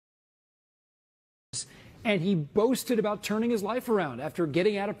and he boasted about turning his life around after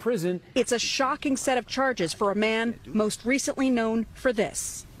getting out of prison. It's a shocking set of charges for a man most recently known for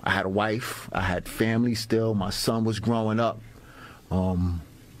this. I had a wife, I had family still, my son was growing up.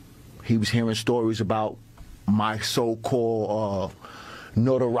 He was hearing stories about my so-called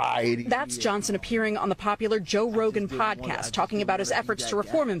notoriety. That's Johnson appearing on the popular Joe Rogan podcast, talking about his efforts to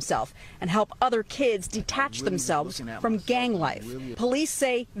reform himself and help other kids detach themselves from gang life. Police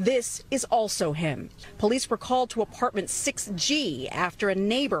say this is also him. Police were called to apartment 6G after a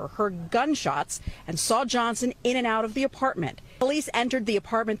neighbor heard gunshots and saw Johnson in and out of the apartment. Police entered the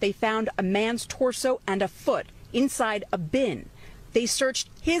apartment. They found a man's torso and a foot inside a bin. They searched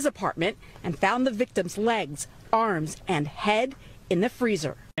his apartment and found the victim's legs, arms, and head in the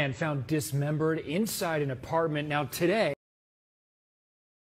freezer. And found dismembered inside an apartment. Now today,